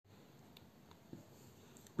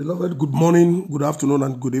Beloved, good morning, good afternoon,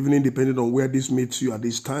 and good evening, depending on where this meets you at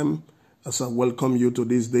this time. As I welcome you to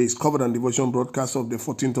this day's Covenant Devotion broadcast of the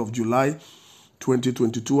 14th of July,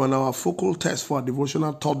 2022. And our focal text for our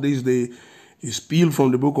devotional thought this day is peeled from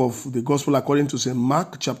the book of the Gospel according to St.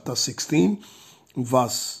 Mark, chapter 16,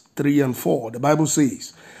 verse 3 and 4. The Bible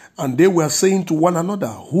says, "And they were saying to one another,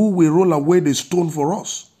 who will roll away the stone for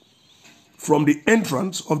us from the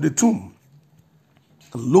entrance of the tomb?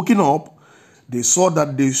 And looking up, they saw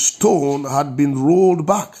that the stone had been rolled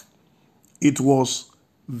back. It was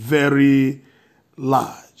very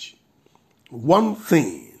large." One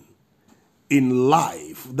thing in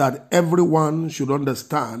life that everyone should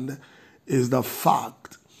understand is the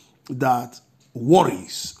fact that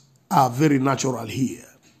worries are very natural here.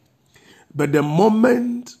 But the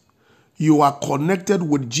moment you are connected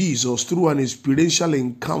with Jesus through an experiential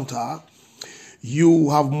encounter, you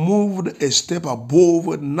have moved a step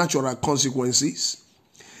above natural consequences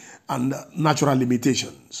and natural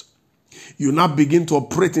limitations. You now begin to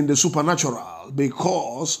operate in the supernatural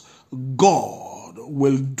because God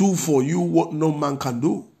will do for you what no man can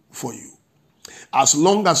do for you. As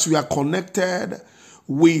long as we are connected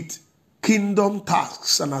with kingdom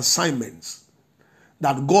tasks and assignments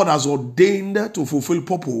that God has ordained to fulfill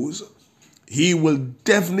purpose, He will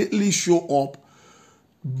definitely show up,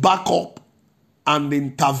 back up, and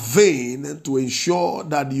intervene to ensure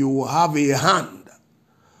that you have a hand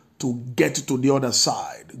to get to the other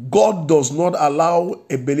side. God does not allow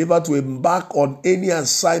a believer to embark on any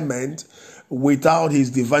assignment without His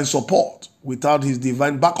divine support, without His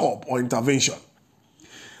divine backup or intervention.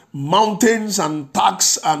 Mountains and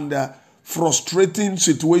tasks and frustrating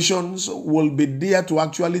situations will be there to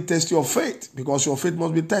actually test your faith, because your faith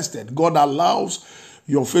must be tested. God allows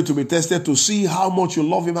your faith to be tested to see how much you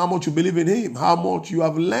love Him, how much you believe in Him, how much you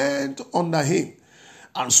have learned under Him.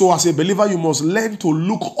 And so as a believer, you must learn to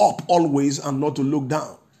look up always and not to look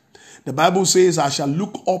down. The Bible says, "I shall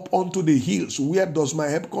look up unto the hills." Where does my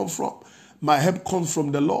help come from? My help comes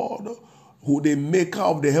from the Lord, who the maker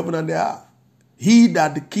of the heaven and the earth. He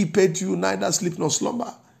that keepeth you neither sleep nor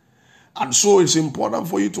slumber. And so it's important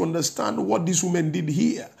for you to understand what these women did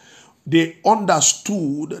here. They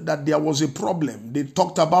understood that there was a problem. They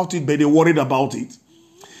talked about it, but they worried about it.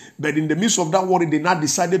 But in the midst of that worry, they now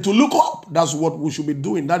decided to look up. That's what we should be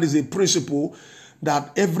doing. That is a principle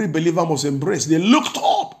that every believer must embrace. They looked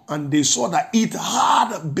up and they saw that it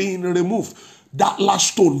had been removed. That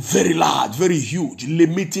last stone, very large, very huge,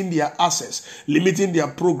 limiting their access, limiting their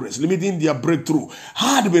progress, limiting their breakthrough,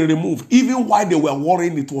 had been removed. Even while they were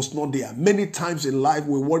worrying, it was not there. Many times in life,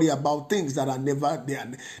 we worry about things that are never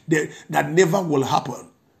there, that never will happen.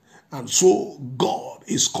 And so God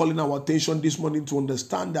is calling our attention this morning to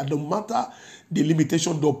understand that no matter the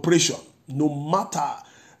limitation, the oppression, no matter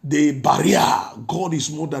the barrier, God is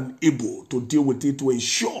more than able to deal with it to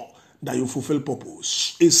ensure that you fulfill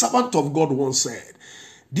purpose. A servant of God once said,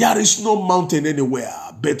 "There is no mountain anywhere,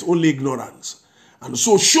 but only ignorance." And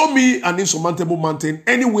so show me an insurmountable mountain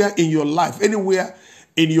anywhere in your life, anywhere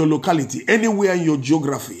in your locality, anywhere in your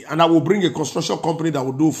geography, and I will bring a construction company that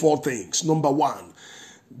will do 4 things. Number 1,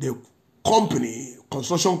 the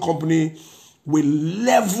construction company will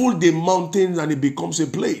level the mountains and it becomes a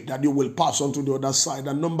plate that you will pass on to the other side.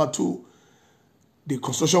 And number 2, the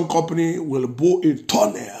construction company will bore a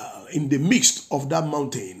tunnel in the midst of that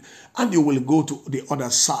mountain and you will go to the other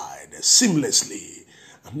side seamlessly.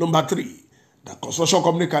 And number 3, the construction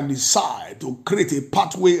company can decide to create a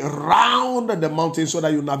pathway around the mountain so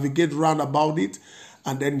that you navigate round about it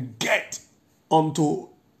and then get onto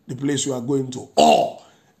the place you are going to. Or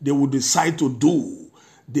they will decide to do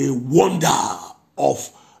the wonder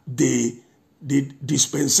of the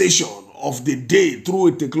dispensation of the day through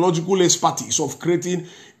a technological expertise of creating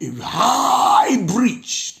a high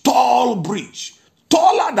bridge, tall bridge,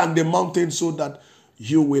 taller than the mountain, so that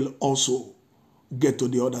you will also get to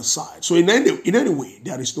the other side. So in any way,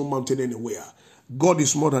 there is no mountain anywhere. God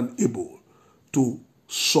is more than able to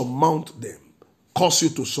surmount them, cause you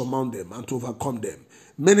to surmount them and to overcome them.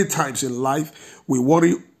 Many times in life, we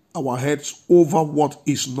worry our heads over what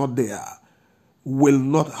is not there, will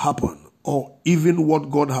not happen, or even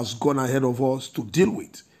what God has gone ahead of us to deal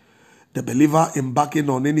with. The believer embarking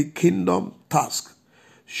on any kingdom task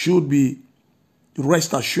should be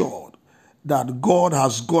rest assured that God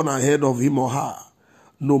has gone ahead of him or her.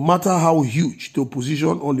 No matter how huge the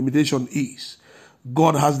opposition or limitation is,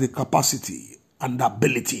 God has the capacity and the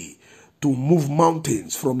ability to move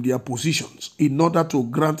mountains from their positions in order to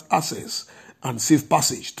grant access and safe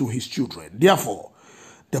passage to His children. Therefore,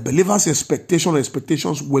 the believer's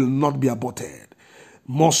expectations will not be aborted.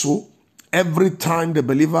 More so, every time the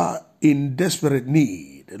believer in desperate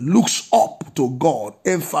need looks up to God,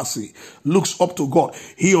 emphasis, looks up to God,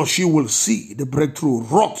 he or she will see the breakthrough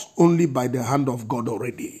wrought only by the hand of God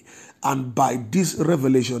already. And by this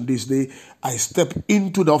revelation this day, I step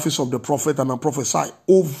into the office of the prophet and I prophesy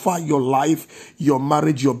over your life, your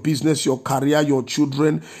marriage, your business, your career, your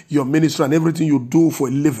children, your ministry, and everything you do for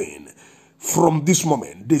a living. From this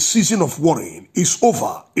moment, the season of worrying is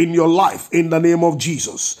over in your life in the name of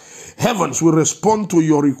Jesus. Heavens will respond to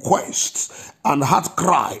your requests and heart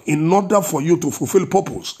cry in order for you to fulfill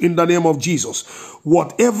purpose in the name of Jesus.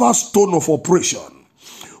 Whatever stone of oppression,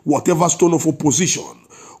 whatever stone of opposition,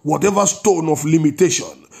 whatever stone of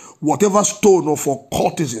limitation, whatever stone of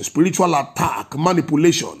occultism, spiritual attack,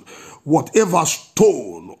 manipulation, whatever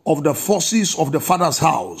stone of the forces of the Father's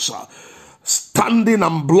house standing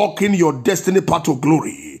and blocking your destiny path to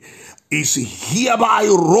glory is hereby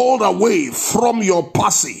rolled away from your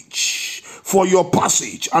passage, for your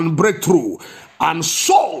passage and breakthrough. And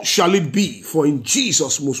so shall it be, for in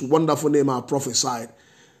Jesus' most wonderful name I prophesied.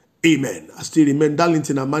 Amen. I still remain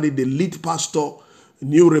Darlington Amadi, the lead pastor,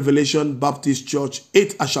 New Revelation Baptist Church,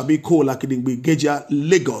 8 Ashabi Cole, Akidingbi, Geja,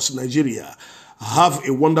 Lagos, Nigeria. Have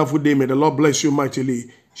a wonderful day. May the Lord bless you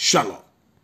mightily. Shalom.